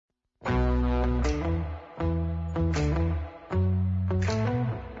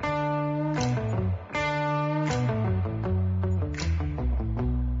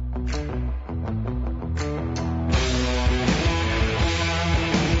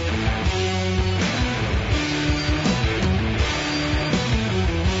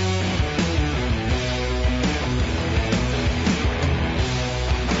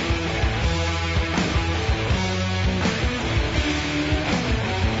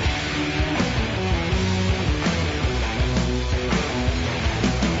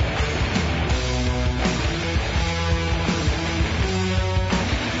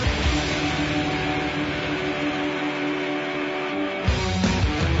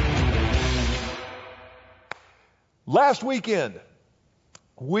Last weekend,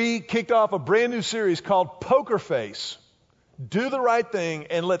 we kicked off a brand new series called Poker Face. Do the right thing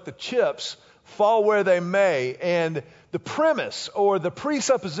and let the chips fall where they may. And the premise or the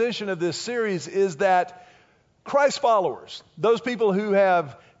presupposition of this series is that Christ followers, those people who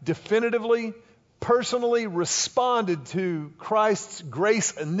have definitively, personally responded to Christ's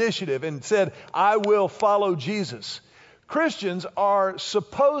grace initiative and said, I will follow Jesus. Christians are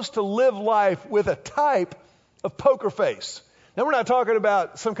supposed to live life with a type of poker face. Now, we're not talking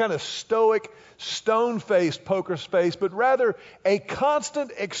about some kind of stoic, stone-faced poker face, but rather a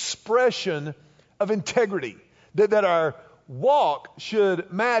constant expression of integrity, that our walk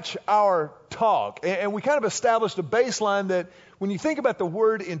should match our talk. And we kind of established a baseline that when you think about the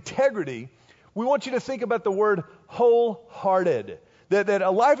word integrity, we want you to think about the word wholehearted. That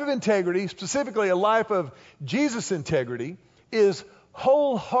a life of integrity, specifically a life of Jesus integrity, is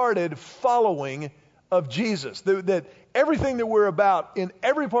wholehearted following of Jesus. That everything that we're about in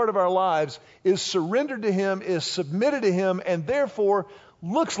every part of our lives is surrendered to Him, is submitted to Him, and therefore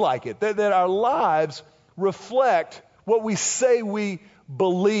looks like it. That our lives reflect what we say we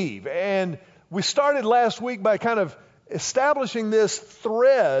believe. And we started last week by kind of establishing this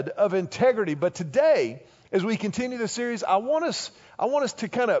thread of integrity. But today, as we continue the series, I want us to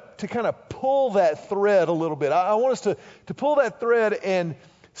kind of pull that thread a little bit. I want us to pull that thread and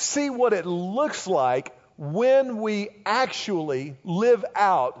see what it looks like when we actually live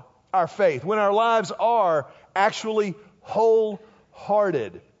out our faith, when our lives are actually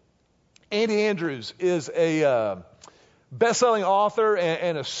wholehearted. Andy Andrews is a best-selling author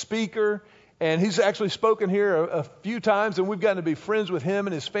and a speaker, and he's actually spoken here a few times, and we've gotten to be friends with him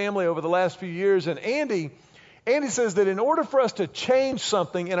and his family over the last few years. And Andy says that in order for us to change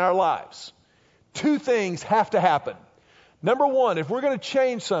something in our lives, two things have to happen. Number one, if we're going to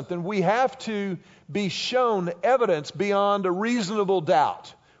change something, we have to be shown evidence beyond a reasonable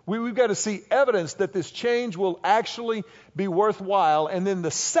doubt. We've got to see evidence that this change will actually be worthwhile. And then the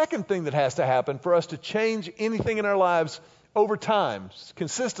second thing that has to happen for us to change anything in our lives over time,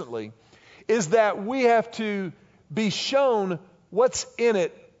 consistently, is that we have to be shown what's in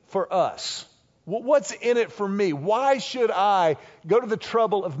it for us. What's in it for me? Why should I go to the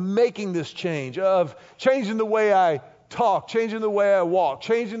trouble of making this change, of changing the way I talk, changing the way I walk,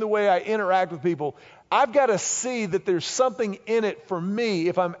 changing the way I interact with people? I've got to see that there's something in it for me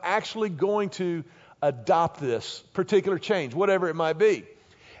if I'm actually going to adopt this particular change, whatever it might be.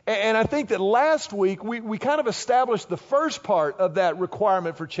 And I think that last week we kind of established the first part of that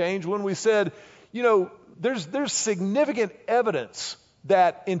requirement for change when we said, there's significant evidence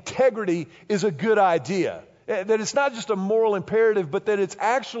that integrity is a good idea. That it's not just a moral imperative, but that it's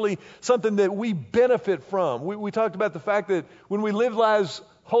actually something that we benefit from. We talked about the fact that when we live lives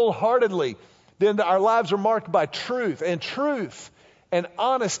wholeheartedly, then our lives are marked by truth. And truth and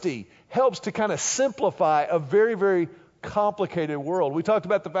honesty helps to kind of simplify a very, very complicated world. We talked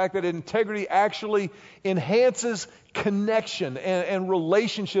about the fact that integrity actually enhances connection and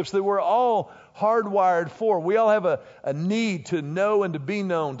relationships that we're all hardwired for. We all have a need to know and to be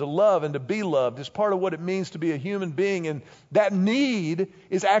known, to love and to be loved. It's part of what it means to be a human being. And that need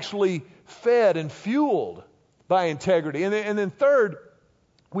is actually fed and fueled by integrity. And then third,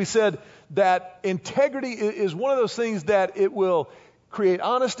 we said that integrity is one of those things that it will create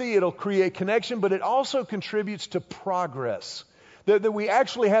honesty, it'll create connection, but it also contributes to progress. That we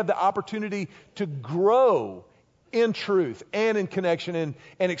actually have the opportunity to grow in truth and in connection and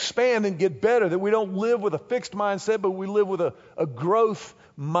expand and get better. That we don't live with a fixed mindset, but we live with a growth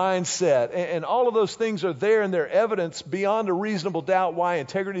mindset. And all of those things are there and they're evidence beyond a reasonable doubt why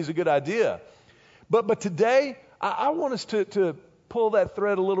integrity is a good idea. But today, I want us to pull that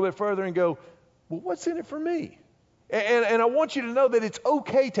thread a little bit further and go, well, what's in it for me? And I want you to know that it's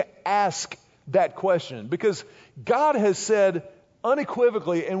okay to ask that question, because God has said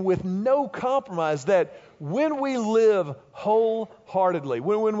unequivocally and with no compromise that when we live wholeheartedly,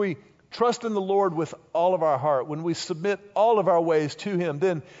 when we trust in the Lord with all of our heart, when we submit all of our ways to Him,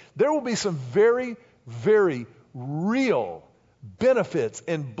 then there will be some very, very real benefits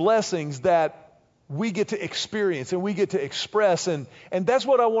and blessings that we get to experience and we get to express. And that's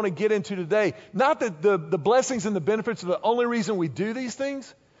what I want to get into today. Not that the blessings and the benefits are the only reason we do these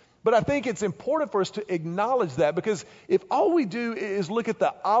things, but I think it's important for us to acknowledge that, because if all we do is look at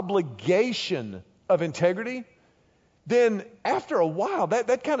the obligation of integrity, then after a while,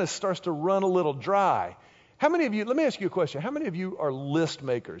 that kind of starts to run a little dry. How many of you, let me ask you a question. How many of you are list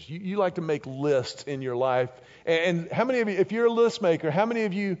makers? You like to make lists in your life. And how many of you, if you're a list maker, how many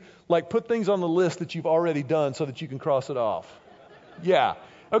of you like put things on the list that you've already done so that you can cross it off? Yeah.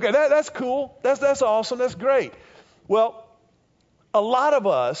 Okay, that's cool. That's awesome. That's great. Well, a lot of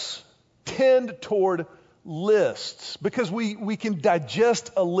us tend toward lists because we can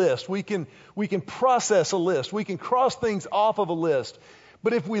digest a list. We can process a list. We can cross things off of a list.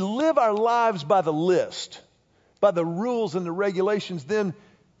 But if we live our lives by the list, by the rules and the regulations, then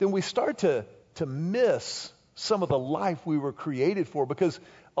we start to miss some of the life we were created for, because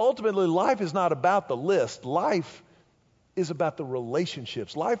ultimately life is not about the list. Life is about the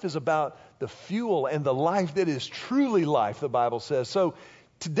relationships. Life is about the fuel and the life that is truly life, the Bible says. So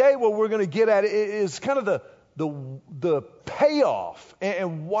today what we're going to get at is kind of the payoff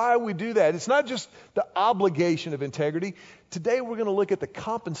and why we do that. It's not just the obligation of integrity. Today we're going to look at the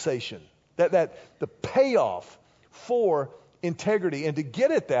compensation, that the payoff for integrity. And to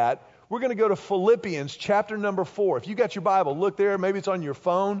get at that, we're going to go to Philippians chapter number 4. If you got your Bible, look there. Maybe it's on your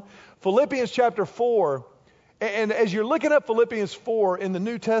phone. Philippians chapter 4. And as you're looking up Philippians 4 in the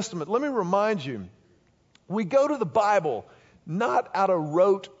New Testament, let me remind you, we go to the Bible not out of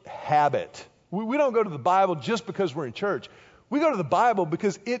rote habit. We don't go to the Bible just because we're in church. We go to the Bible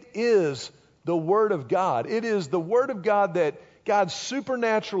because it is the Word of God. It is the Word of God that God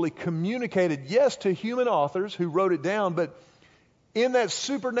supernaturally communicated, yes, to human authors who wrote it down, but in that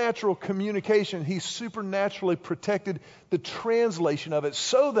supernatural communication, He supernaturally protected the translation of it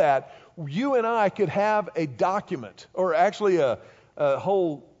so that you and I could have a document, or actually a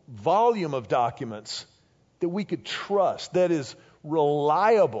whole volume of documents that we could trust, that is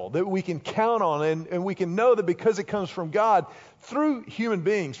reliable, that we can count on, and we can know that because it comes from God, through human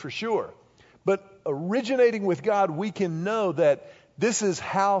beings for sure, but originating with God, we can know that this is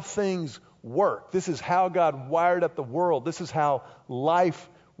how things work. This is how God wired up the world. This is how life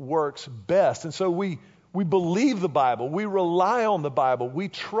works best. And so we believe the Bible. We rely on the Bible. We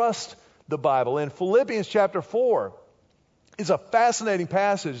trust the Bible. And Philippians chapter 4 is a fascinating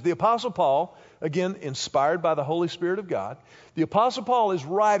passage. The Apostle Paul, again, inspired by the Holy Spirit of God, the Apostle Paul is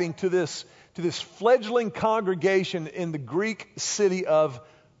writing to this fledgling congregation in the Greek city of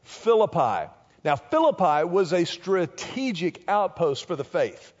Philippi. Now, Philippi was a strategic outpost for the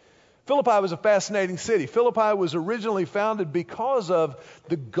faith. Philippi was a fascinating city. Philippi was originally founded because of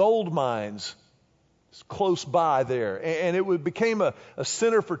the gold mines close by there. And it became a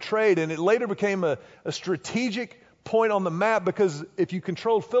center for trade. And it later became a strategic point on the map, because if you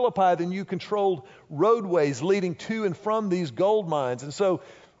controlled Philippi, then you controlled roadways leading to and from these gold mines. And so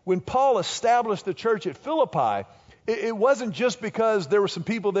when Paul established the church at Philippi, it wasn't just because there were some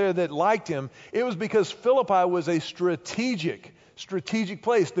people there that liked him. It was because Philippi was a strategic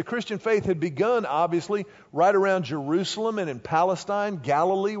place. The Christian faith had begun, obviously, right around Jerusalem and in Palestine,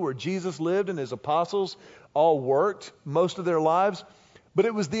 Galilee, where Jesus lived and His apostles all worked most of their lives. But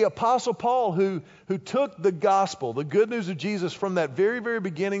it was the Apostle Paul who took the gospel, the good news of Jesus, from that very, very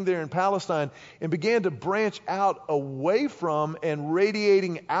beginning there in Palestine and began to branch out away from and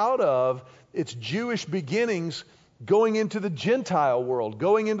radiating out of its Jewish beginnings, going into the Gentile world,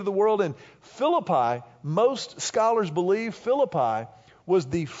 going into the world. And Philippi, most scholars believe Philippi was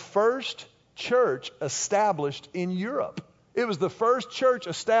the first church established in Europe. It was the first church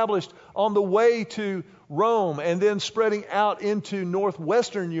established on the way to Rome and then spreading out into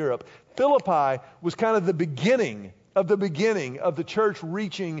northwestern Europe. Philippi was kind of the beginning of the church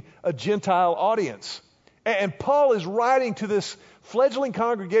reaching a Gentile audience. And Paul is writing to this fledgling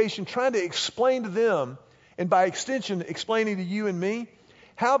congregation, trying to explain to them, and by extension, explaining to you and me,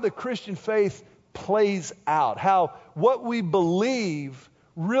 how the Christian faith plays out, how what we believe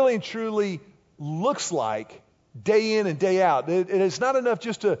really and truly looks like day in and day out. It's not enough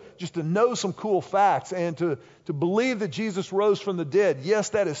just to know some cool facts and to believe that Jesus rose from the dead. Yes,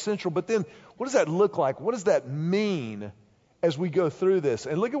 that is central, but then what does that look like? What does that mean as we go through this?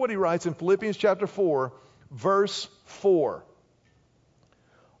 And look at what he writes in Philippians chapter 4, verse 4.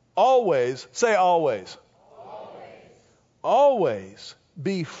 Always, say always. Always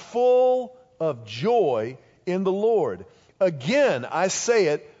be full of joy in the Lord. Again, I say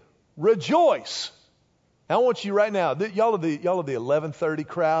it, rejoice. Now, I want you right now, y'all are the 11:30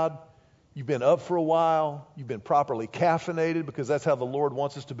 crowd. You've been up for a while. You've been properly caffeinated, because that's how the Lord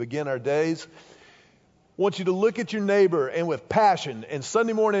wants us to begin our days. I want you to look at your neighbor and with passion and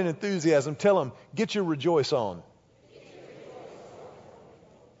Sunday morning enthusiasm, tell them, get your rejoice on.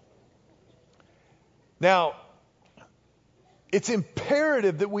 Now, it's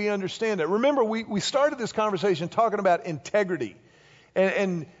imperative that we understand that. Remember, we started this conversation talking about integrity.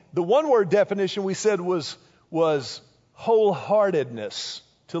 And the one-word definition we said was wholeheartedness.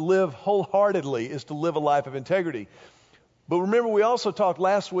 To live wholeheartedly is to live a life of integrity. But remember, we also talked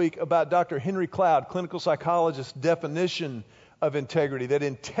last week about Dr. Henry Cloud, clinical psychologist's definition of integrity, that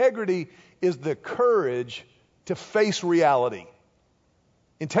integrity is the courage to face reality.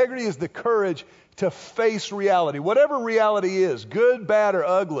 Integrity is the courage to face reality. Whatever reality is, good, bad, or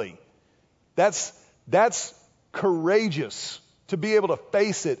ugly, that's courageous to be able to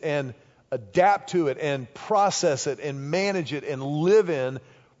face it and adapt to it and process it and manage it and live in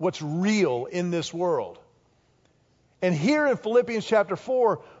what's real in this world. And here in Philippians chapter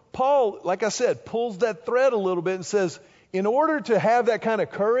 4, Paul, like I said, pulls that thread a little bit and says, in order to have that kind of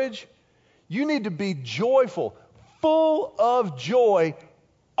courage, you need to be joyful, full of joy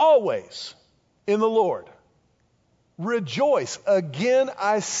always in the Lord. Rejoice. Again,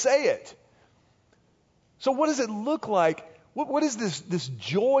 I say it. So what does it look like? What is this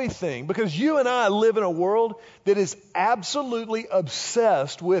joy thing? Because you and I live in a world that is absolutely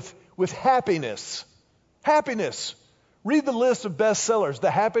obsessed with happiness. Happiness. Read the list of bestsellers.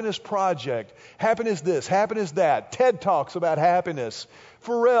 The Happiness Project. Happiness this. Happiness that. TED Talks about happiness.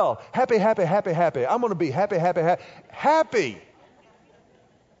 Pharrell. Happy, happy, happy, happy. I'm going to be happy, happy, happy. Happy.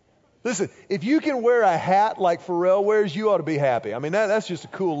 Listen, if you can wear a hat like Pharrell wears, you ought to be happy. I mean, that's just a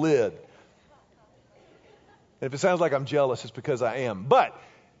cool lid. And if it sounds like I'm jealous, it's because I am. But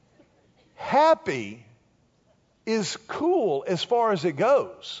happy is cool as far as it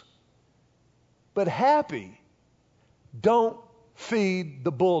goes. But happy, don't feed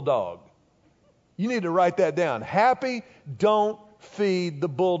the bulldog. You need to write that down. Happy, don't feed the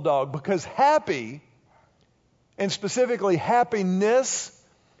bulldog. Because happy, and specifically happiness,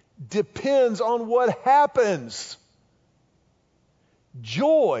 depends on what happens.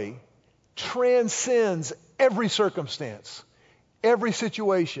 Joy transcends every circumstance, every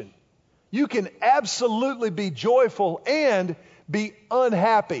situation. You can absolutely be joyful and be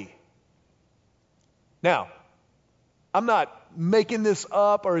unhappy. Now, I'm not making this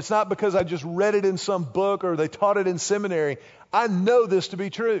up, or it's not because I just read it in some book or they taught it in seminary. I know this to be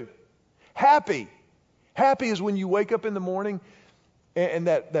true. Happy is when you wake up in the morning and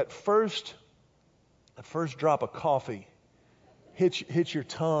that first drop of coffee hits your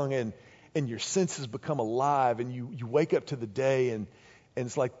tongue and your senses become alive, and you wake up to the day and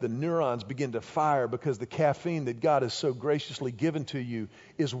it's like the neurons begin to fire because the caffeine that God has so graciously given to you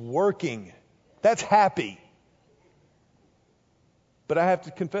is working. That's happy. But I have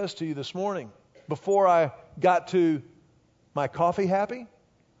to confess to you this morning, before I got to my coffee happy,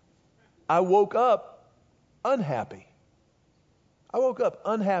 I woke up unhappy. I woke up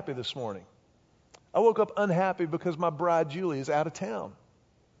unhappy this morning. I woke up unhappy because my bride Julie is out of town.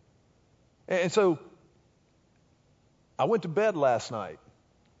 And so I went to bed last night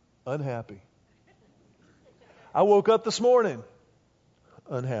unhappy. I woke up this morning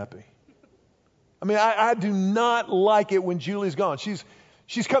unhappy. I mean, I do not like it when Julie's gone.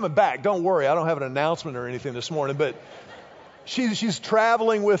 She's coming back. Don't worry. I don't have an announcement or anything this morning, but she's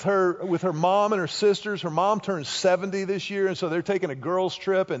traveling with her mom and her sisters. Her mom turns 70 this year, and so they're taking a girls'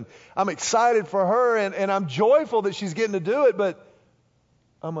 trip, and I'm excited for her, and I'm joyful that she's getting to do it, but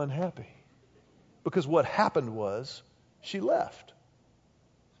I'm unhappy. Because what happened was she left.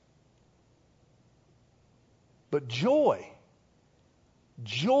 But joy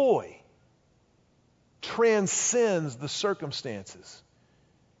transcends the circumstances.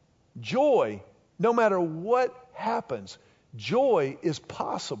 Joy, no matter what happens, joy is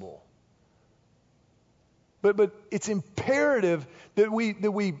possible. But it's imperative that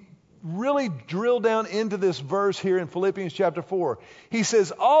we really drill down into this verse here in Philippians chapter 4. He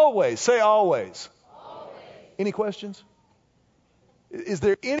says, always. Say always. Always. Any questions? Is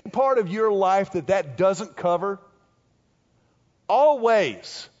there any part of your life that doesn't cover?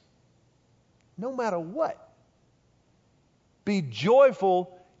 Always. No matter what. Be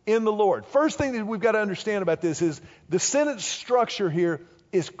joyful in the Lord. First thing that we've got to understand about this is the sentence structure here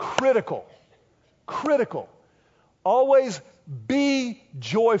is critical. Critical. Always be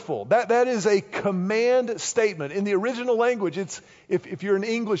joyful. That is a command statement. In the original language, it's if you're an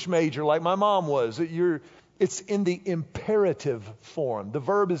English major like my mom was, it's in the imperative form. The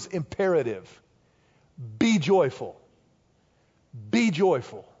verb is imperative. Be joyful. Be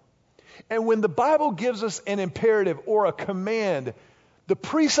joyful. And when the Bible gives us an imperative or a command, the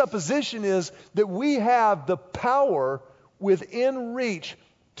presupposition is that we have the power within reach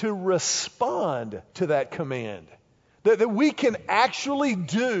to respond to that command. That we can actually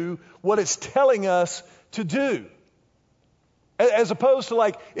do what it's telling us to do. As opposed to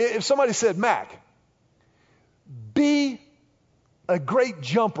like, if somebody said, Mac, be a great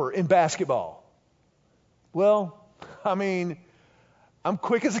jumper in basketball. Well, I mean, I'm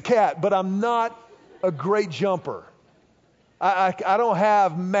quick as a cat, but I'm not a great jumper. I don't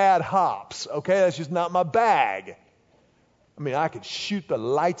have mad hops, okay? That's just not my bag. I mean, I could shoot the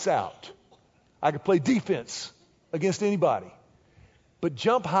lights out. I could play defense against anybody. But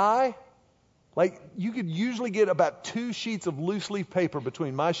jump high, like you could usually get about 2 sheets of loose leaf paper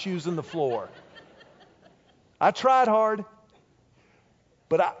between my shoes and the floor. I tried hard,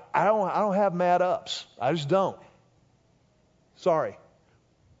 but I don't have mad ups. I just don't. Sorry.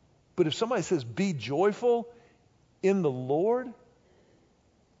 But if somebody says, be joyful in the Lord,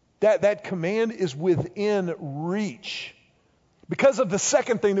 that command is within reach. Because of the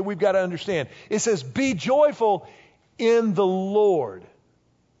second thing that we've got to understand. It says, be joyful in the Lord.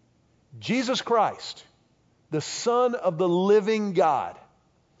 Jesus Christ, the Son of the living God,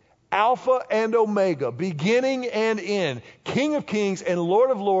 Alpha and Omega, beginning and end, King of kings and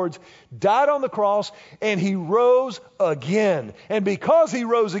Lord of lords, died on the cross and he rose again. And because he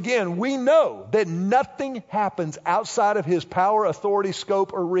rose again, we know that nothing happens outside of his power, authority,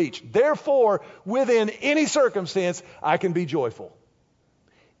 scope, or reach. Therefore, within any circumstance, I can be joyful.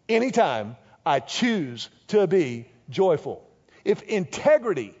 Anytime I choose to be joyful. If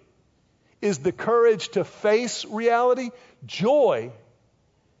integrity is the courage to face reality, joy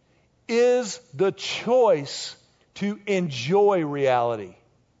is the choice to enjoy reality.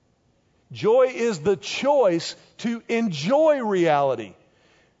 Joy is the choice to enjoy reality.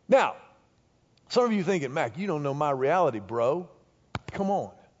 Now, some of you thinking, Mac, you don't know my reality, bro. Come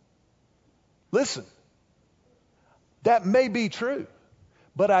on. Listen, that may be true.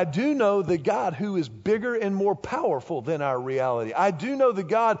 But I do know the God who is bigger and more powerful than our reality. I do know the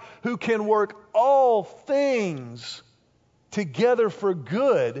God who can work all things together for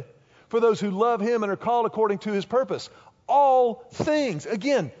good for those who love him and are called according to his purpose. All things.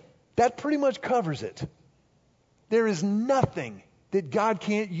 Again, that pretty much covers it. There is nothing that God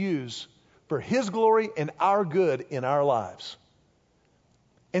can't use for his glory and our good in our lives.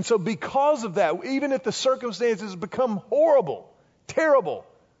 And so because of that, even if the circumstances become horrible, terrible.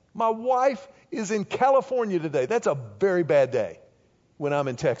 My wife is in California today. That's a very bad day when I'm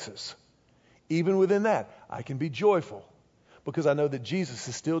in Texas. Even within that, I can be joyful because I know that Jesus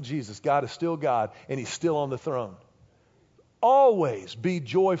is still Jesus. God is still God, and he's still on the throne. Always be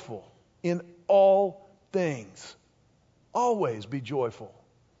joyful in all things. Always be joyful.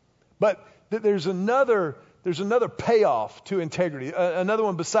 But there's another payoff to integrity, another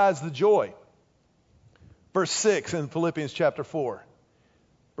one besides the joy. Verse 6 in Philippians chapter 4.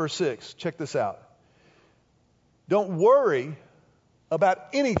 Verse 6, check this out. Don't worry about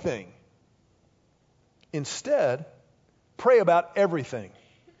anything. Instead, pray about everything.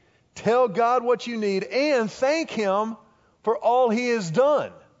 Tell God what you need and thank him for all he has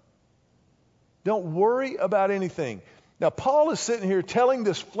done. Don't worry about anything. Now, Paul is sitting here telling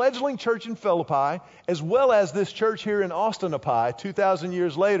this fledgling church in Philippi, as well as this church here in Austinappi, 2,000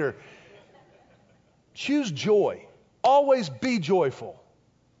 years later, choose joy. Always be joyful.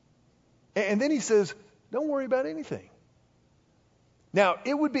 And then he says, don't worry about anything. Now,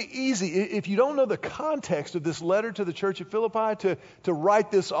 it would be easy, if you don't know the context of this letter to the church at Philippi, to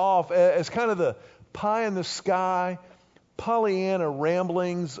write this off as kind of the pie in the sky, Pollyanna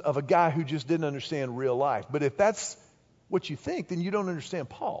ramblings of a guy who just didn't understand real life. But if that's what you think, then you don't understand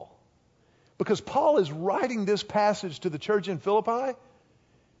Paul. Because Paul is writing this passage to the church in Philippi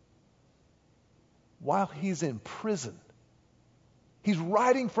while he's in prison. He's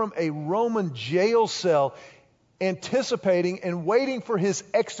writing from a Roman jail cell, anticipating and waiting for his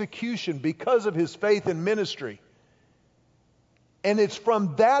execution because of his faith and ministry. And it's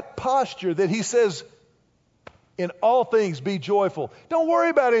from that posture that he says, in all things be joyful. Don't worry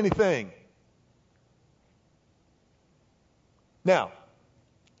about anything. Now,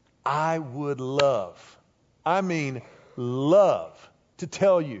 I would love to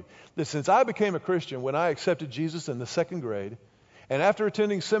tell you that since I became a Christian, when I accepted Jesus in the 2nd grade, and after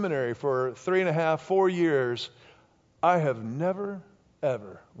attending seminary for 3.5, 4 years, I have never,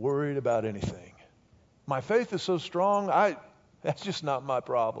 ever worried about anything. My faith is so strong, that's just not my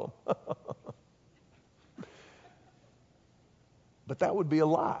problem. But that would be a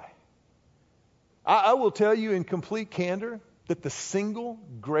lie. I will tell you in complete candor that the single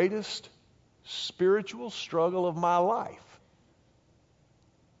greatest spiritual struggle of my life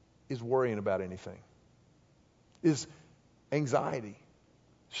is worrying about anything. Is anxiety,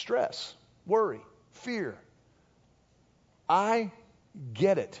 stress, worry, fear. I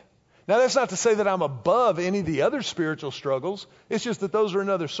get it. Now, that's not to say that I'm above any of the other spiritual struggles. It's just that those are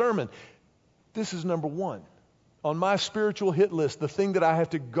another sermon. This is number one. On my spiritual hit list, the thing that I have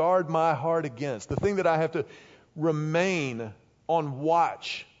to guard my heart against, the thing that I have to remain on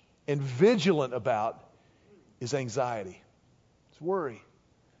watch and vigilant about is anxiety. It's worry.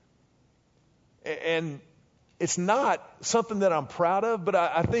 And It's not something that I'm proud of, but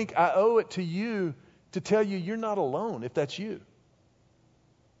I think I owe it to you to tell you you're not alone if that's you.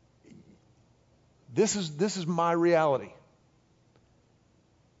 This is my reality.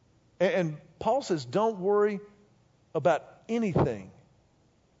 And Paul says, don't worry about anything.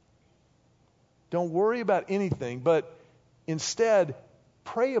 Don't worry about anything, but instead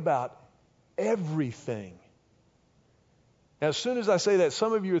pray about everything. Now, as soon as I say that,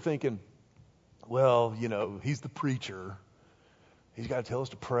 some of you are thinking, well, he's the preacher. He's got to tell us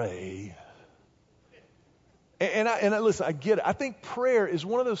to pray. And listen, I get it. I think prayer is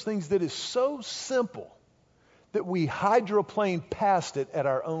one of those things that is so simple that we hydroplane past it at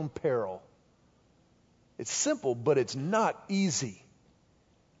our own peril. It's simple, but it's not easy.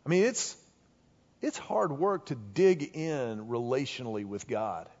 I mean, it's hard work to dig in relationally with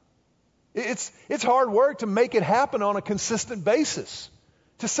God. It's hard work to make it happen on a consistent basis.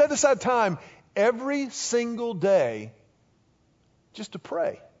 To set aside time every single day just to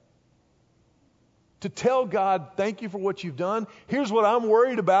pray. To tell God, thank you for what you've done. Here's what I'm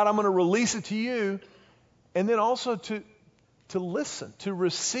worried about. I'm going to release it to you. And then also to listen, to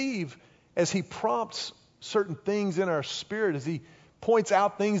receive as He prompts certain things in our spirit, as He points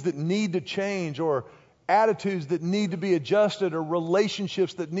out things that need to change, or attitudes that need to be adjusted, or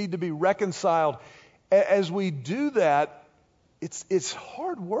relationships that need to be reconciled. As we do that, it's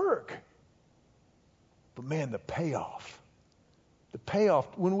hard work. But man, the payoff,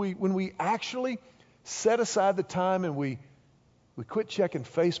 when we actually set aside the time and we quit checking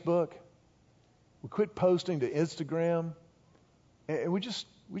Facebook, we quit posting to Instagram, and we just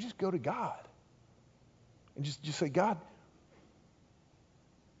go to God and just say, God,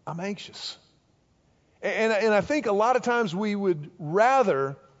 I'm anxious. And I think a lot of times we would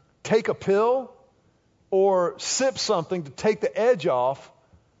rather take a pill or sip something to take the edge off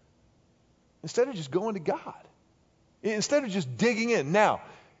instead of just going to God. Instead of just digging in. Now,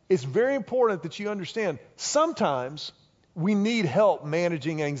 it's very important that you understand, sometimes we need help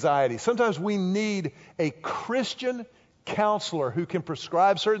managing anxiety. Sometimes we need a Christian counselor who can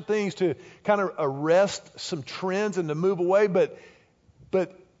prescribe certain things to kind of arrest some trends and to move away. But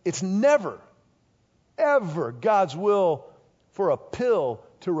it's never, ever God's will for a pill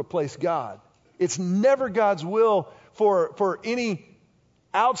to replace God. It's never God's will for any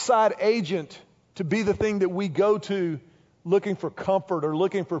outside agent to be the thing that we go to looking for comfort or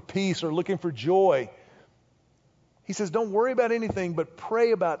looking for peace or looking for joy. He says, don't worry about anything, but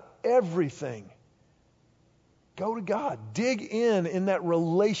pray about everything. Go to God. Dig in that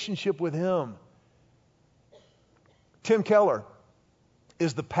relationship with Him. Tim Keller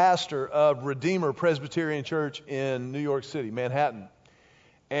is the pastor of Redeemer Presbyterian Church in New York City, Manhattan.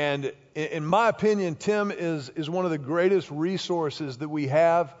 And in my opinion, Tim is one of the greatest resources that we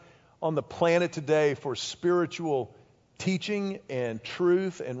have on the planet today for spiritual teaching and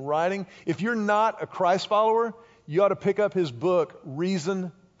truth and writing. If you're not a Christ follower, you ought to pick up his book,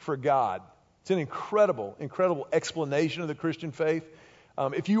 Reason for God. It's an incredible, incredible explanation of the Christian faith.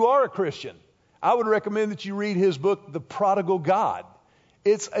 If you are a Christian, I would recommend that you read his book, The Prodigal God.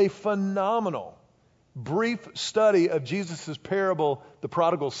 It's a phenomenal, brief study of Jesus' parable, The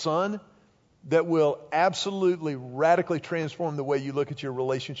Prodigal Son, that will absolutely radically transform the way you look at your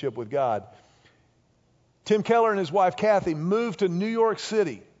relationship with God. Tim Keller and his wife Kathy moved to New York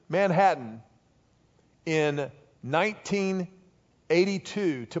City, Manhattan, in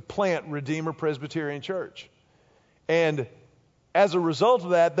 1982 to plant Redeemer Presbyterian Church. And as a result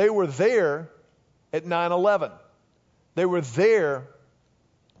of that, they were there at 9/11. They were there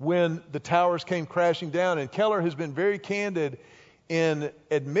when the towers came crashing down. And Keller has been very candid in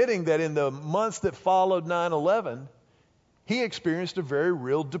admitting that in the months that followed 9/11, he experienced a very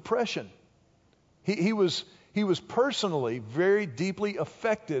real depression. He was personally very deeply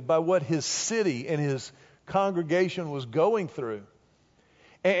affected by what his city and his congregation was going through.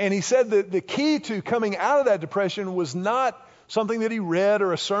 And he said that the key to coming out of that depression was not something that he read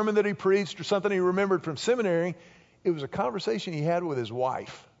or a sermon that he preached or something he remembered from seminary. It was a conversation he had with his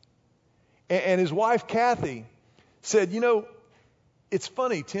wife. And his wife, Kathy, said, you know, it's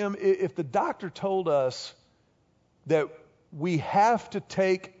funny, Tim, if the doctor told us that we have to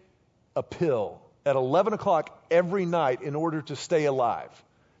take a pill at 11 o'clock every night in order to stay alive,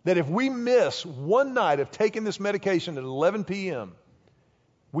 that if we miss one night of taking this medication at 11 p.m.,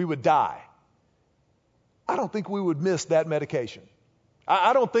 we would die. I don't think we would miss that medication.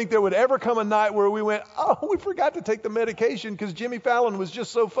 I don't think there would ever come a night where we went, oh, we forgot to take the medication because Jimmy Fallon was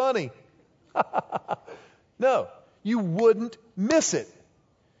just so funny. No, you wouldn't miss it.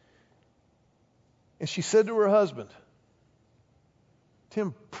 And she said to her husband,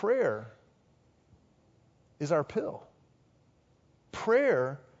 Tim, prayer is our pill.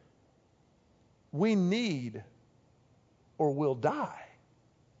 Prayer we need or we'll die.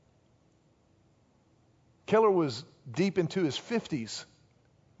 Keller was deep into his 50s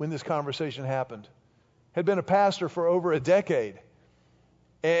when this conversation happened. Had been a pastor for over a decade.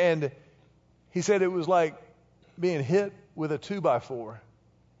 And he said it was like being hit with a 2x4.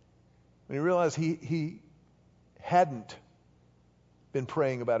 When he realized he hadn't been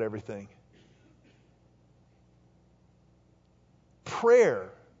praying about everything. Prayer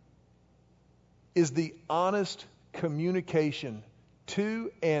is the honest communication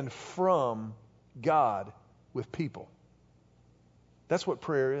to and from God with people. That's what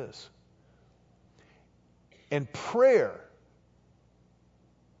prayer is. And prayer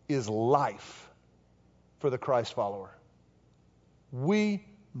is life for the Christ follower. We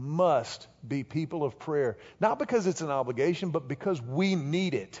must be people of prayer, not because it's an obligation, but because we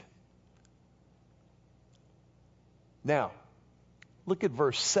need it. Now, look at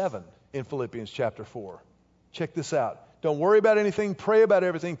verse 7 in Philippians chapter 4. Check this out. Don't worry about anything, pray about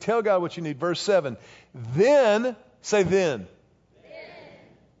everything, tell God what you need. Verse 7. Then, say then.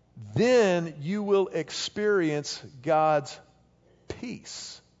 Then you will experience God's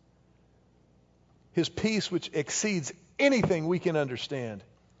peace. His peace which exceeds anything we can understand.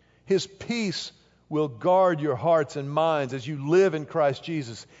 His peace will guard your hearts and minds as you live in Christ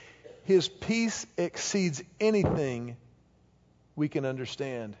Jesus. His peace exceeds anything we can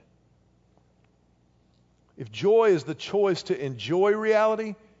understand. If joy is the choice to enjoy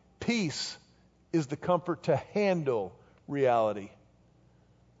reality, peace is the comfort to handle reality.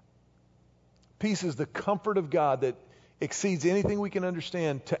 Peace is the comfort of God that exceeds anything we can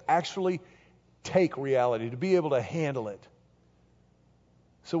understand to actually take reality, to be able to handle it.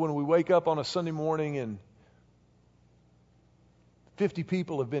 So when we wake up on a Sunday morning and 50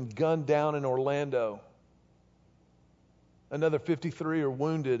 people have been gunned down in Orlando, another 53 are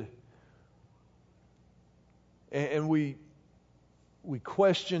wounded, and we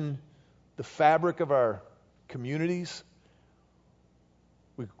question the fabric of our communities,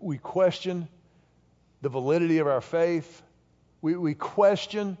 we question the validity of our faith, we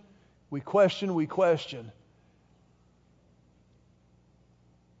question. We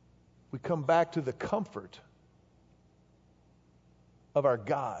come back to the comfort of our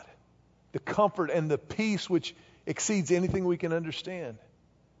God. The comfort and the peace which exceeds anything we can understand.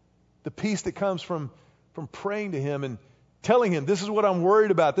 The peace that comes from praying to Him and telling Him, this is what I'm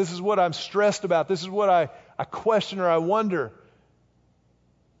worried about, this is what I'm stressed about, this is what I question or I wonder.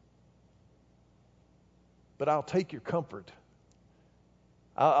 But I'll take your comfort.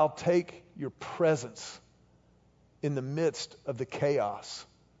 I'll take your presence in the midst of the chaos,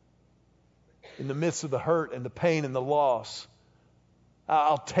 in the midst of the hurt and the pain and the loss.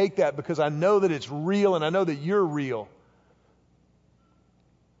 I'll take that because I know that it's real and I know that you're real.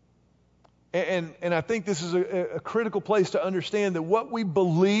 And I think this is a critical place to understand that what we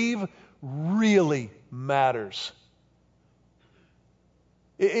believe really matters.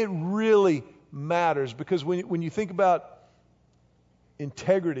 It really matters because when you think about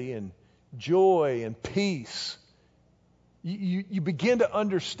integrity and joy and peace, you begin to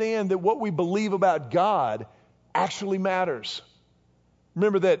understand that what we believe about God actually matters.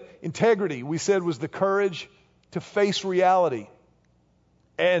 Remember that integrity, we said, was the courage to face reality.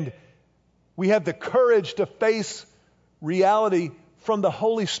 And we have the courage to face reality from the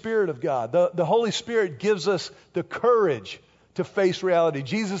Holy Spirit of God. The Holy Spirit gives us the courage to face reality.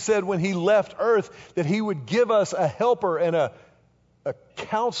 Jesus said when He left earth that He would give us a helper and a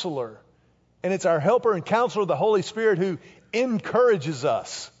counselor. And it's our helper and counselor, the Holy Spirit, who encourages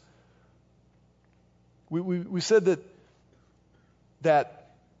us. We said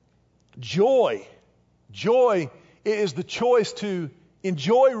that joy is the choice to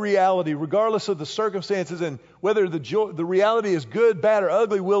enjoy reality regardless of the circumstances, and whether the reality is good, bad, or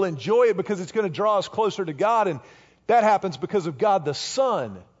ugly, we'll enjoy it because it's going to draw us closer to God. And that happens because of God the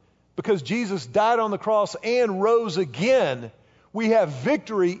Son. Because Jesus died on the cross and rose again, we have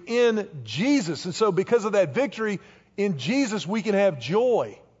victory in Jesus. And so because of that victory in Jesus, we can have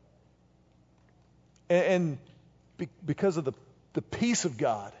joy. And because of the peace of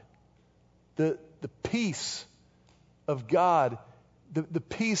God, the peace of God, the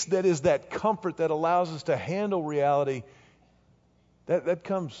peace that is that comfort that allows us to handle reality, that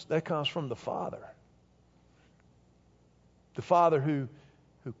comes from the Father. The Father who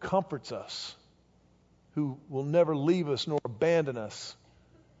comforts us, who will never leave us nor abandon us.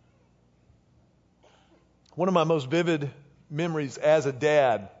 One of my most vivid memories as a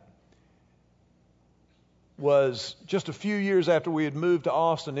dad was just a few years after we had moved to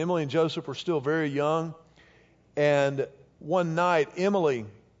Austin. Emily and Joseph were still very young, And one night, Emily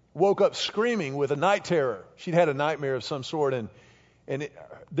woke up screaming with a night terror. She'd had a nightmare of some sort, and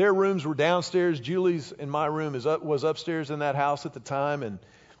their rooms were downstairs. Julie's and my room was upstairs in that house at the time. And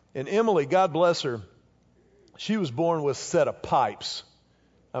Emily, God bless her, she was born with a set of pipes.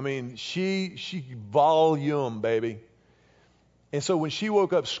 I mean, she volume, baby. And so when she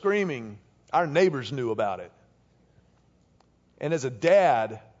woke up screaming, our neighbors knew about it. And as a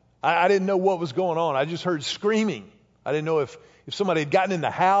dad, I didn't know what was going on. I just heard screaming. I didn't know if somebody had gotten in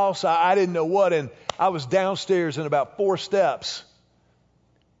the house. I didn't know what. And I was downstairs in about 4 steps.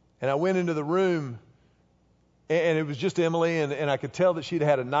 And I went into the room, and it was just Emily, and I could tell that she'd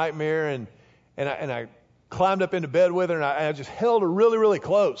had a nightmare. And I climbed up into bed with her, and I just held her really, really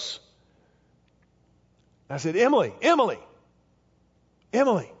close. I said, Emily,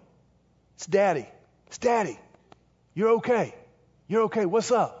 it's Daddy. It's Daddy. You're okay. You're okay.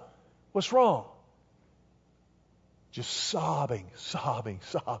 What's up? What's wrong? Just sobbing.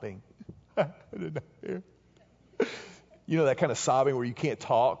 I didn't know. You know that kind of sobbing where you can't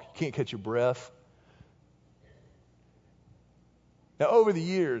talk, you can't catch your breath. Now, over the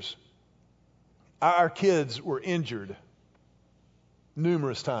years, our kids were injured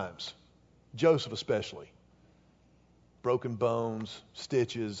numerous times. Joseph especially. Broken bones,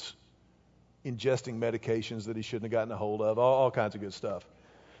 stitches, ingesting medications that he shouldn't have gotten a hold of, all kinds of good stuff.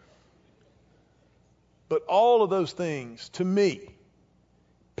 But all of those things, to me,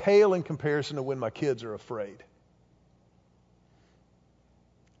 pale in comparison to when my kids are afraid.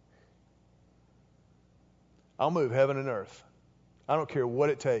 I'll move heaven and earth. I don't care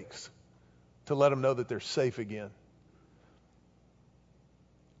what it takes to let them know that they're safe again.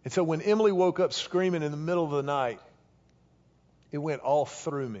 And so when Emily woke up screaming in the middle of the night, it went all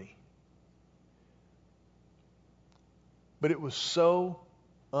through me. But it was so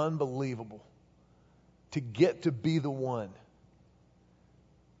unbelievable to get to be the one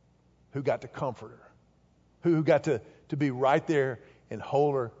who got to comfort her, who got to be right there and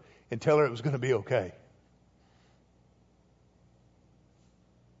hold her and tell her it was going to be okay.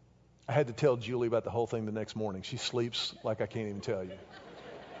 I had to tell Julie about the whole thing the next morning. She sleeps like I can't even tell you.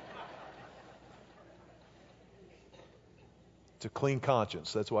 It's a clean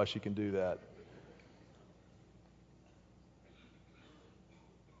conscience. That's why she can do that.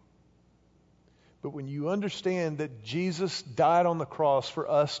 But when you understand that Jesus died on the cross for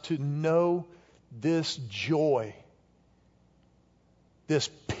us to know this joy, this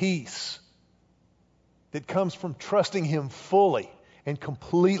peace that comes from trusting Him fully and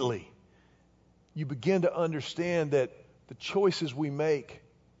completely, you begin to understand that the choices we make,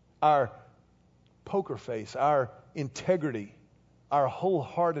 our poker face, our integrity, our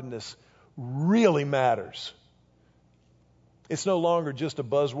wholeheartedness really matters. It's no longer just a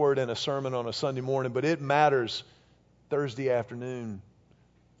buzzword in a sermon on a Sunday morning, but it matters Thursday afternoon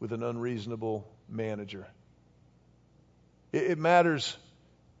with an unreasonable manager. It matters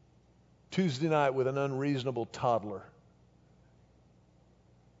Tuesday night with an unreasonable toddler.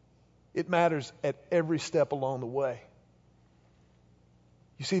 It matters at every step along the way.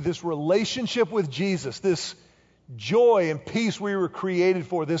 You see, this relationship with Jesus, this joy and peace we were created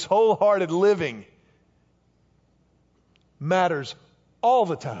for, this wholehearted living, matters all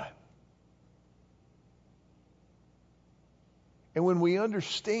the time. And when we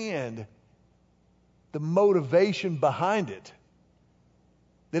understand the motivation behind it,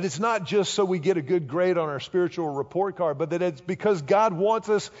 that it's not just so we get a good grade on our spiritual report card, but that it's because God wants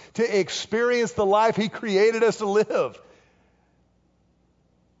us to experience the life He created us to live,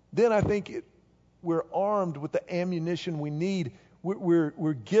 then I think we're armed with the ammunition we need.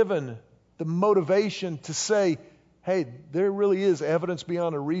 We're given the motivation to say, hey, there really is evidence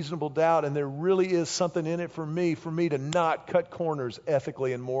beyond a reasonable doubt, and there really is something in it for me to not cut corners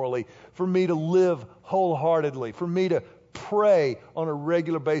ethically and morally, for me to live wholeheartedly, for me to pray on a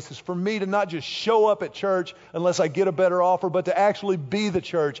regular basis, for me to not just show up at church unless I get a better offer, but to actually be the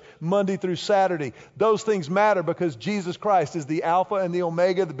church Monday through Saturday. Those things matter because Jesus Christ is the Alpha and the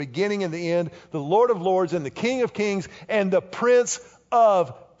Omega, the beginning and the end, the Lord of Lords and the King of Kings and the Prince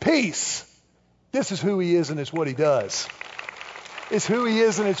of Peace. This is who He is and it's what He does. It's who He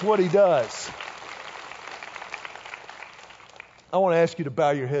is and it's what He does. I want to ask you to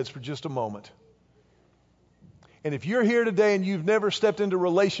bow your heads for just a moment. And if you're here today and you've never stepped into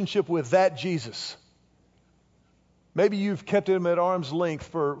relationship with that Jesus, maybe you've kept Him at arm's length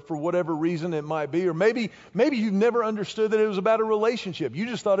for whatever reason it might be, or maybe you've never understood that it was about a relationship. You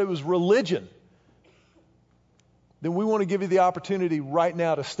just thought it was religion. Then we want to give you the opportunity right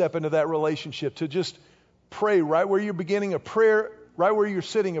now to step into that relationship, to just pray right where you're beginning, a prayer, right where you're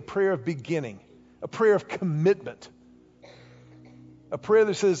sitting, a prayer of beginning, a prayer of commitment, a prayer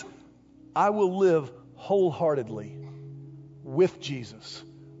that says, I will live wholeheartedly with Jesus,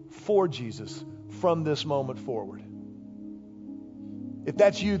 for Jesus, from this moment forward. If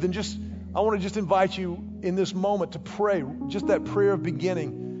that's you, then I want to just invite you in this moment to pray, just that prayer of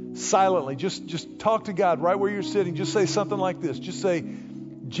beginning, silently. Just talk to God right where you're sitting. Just say something like this. Just say,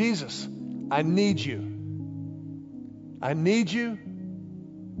 Jesus, I need you. I need you.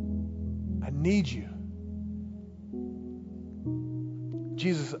 I need you.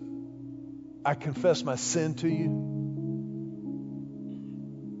 Jesus, I confess my sin to you.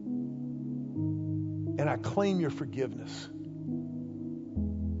 And I claim your forgiveness.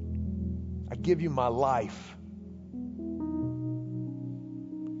 I give you my life.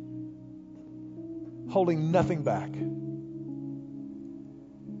 Holding nothing back.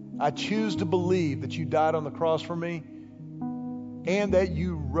 I choose to believe that you died on the cross for me and that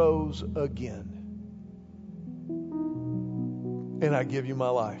you rose again. And I give you my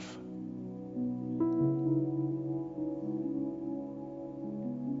life.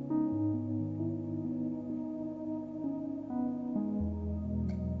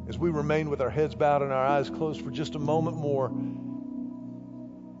 As we remain with our heads bowed and our eyes closed for just a moment more,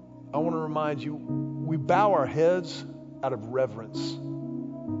 I want to remind you, we bow our heads out of reverence,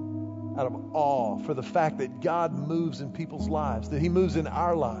 out of awe for the fact that God moves in people's lives, that He moves in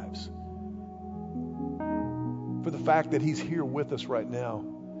our lives, for the fact that He's here with us right now.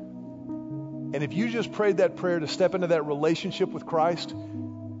 And if you just prayed that prayer to step into that relationship with Christ,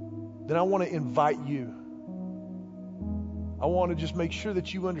 then I want to invite you. I want to just make sure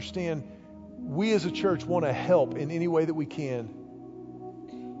that you understand we as a church want to help in any way that we can.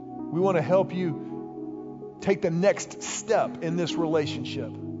 We want to help you take the next step in this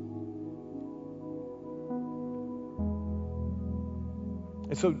relationship.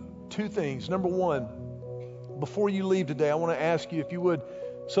 And so, two things. Number one, before you leave today, I want to ask you, if you would,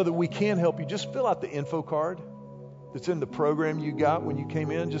 so that we can help you, just fill out the info card that's in the program you got when you came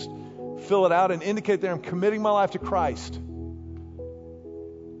in. Just fill it out and indicate there, I'm committing my life to Christ.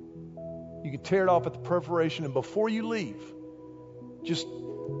 You can tear it off at the perforation, and before you leave, just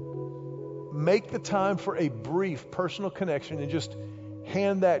make the time for a brief personal connection and just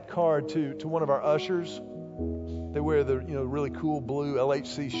hand that card to one of our ushers. They wear the really cool blue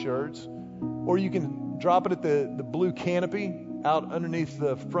LHC shirts. Or you can drop it at the blue canopy out underneath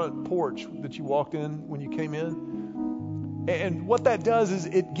the front porch that you walked in when you came in. And what that does is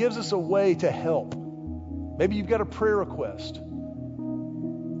it gives us a way to help. Maybe you've got a prayer request.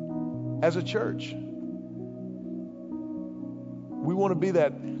 As a church, we want to be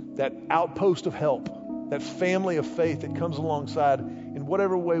that outpost of help, that family of faith that comes alongside in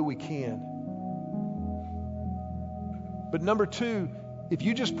whatever way we can. But number two, if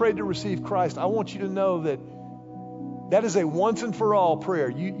you just prayed to receive Christ, I want you to know that is a once and for all prayer.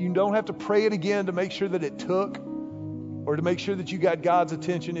 You don't have to pray it again to make sure that it took or to make sure that you got God's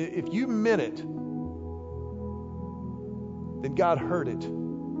attention. If you meant it, then God heard it.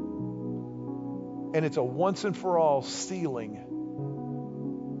 And it's a once and for all sealing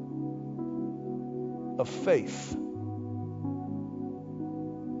of faith.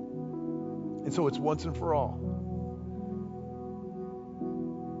 And so it's once and for all.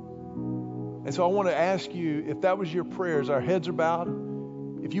 And so I want to ask you, if that was your prayers, our heads are bowed,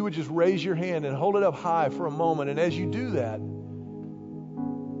 if you would just raise your hand and hold it up high for a moment. And as you do that,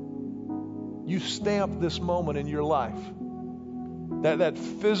 you stamp this moment in your life. That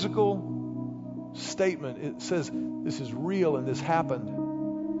physical statement, it says this is real and this happened.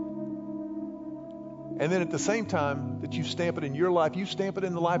 And then at the same time that you stamp it in your life, you stamp it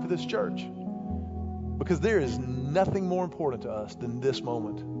in the life of this church. Because there is nothing more important to us than this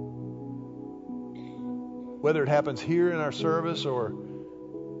moment. Whether it happens here in our service or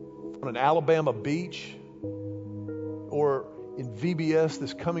on an Alabama beach or in VBS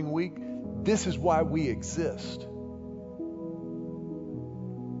this coming week, this is why we exist.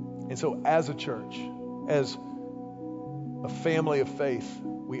 And so as a church, as a family of faith,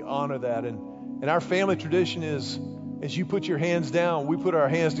 we honor that. And our family tradition is, as you put your hands down, we put our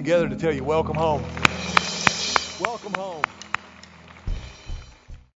hands together to tell you, welcome home. Welcome home.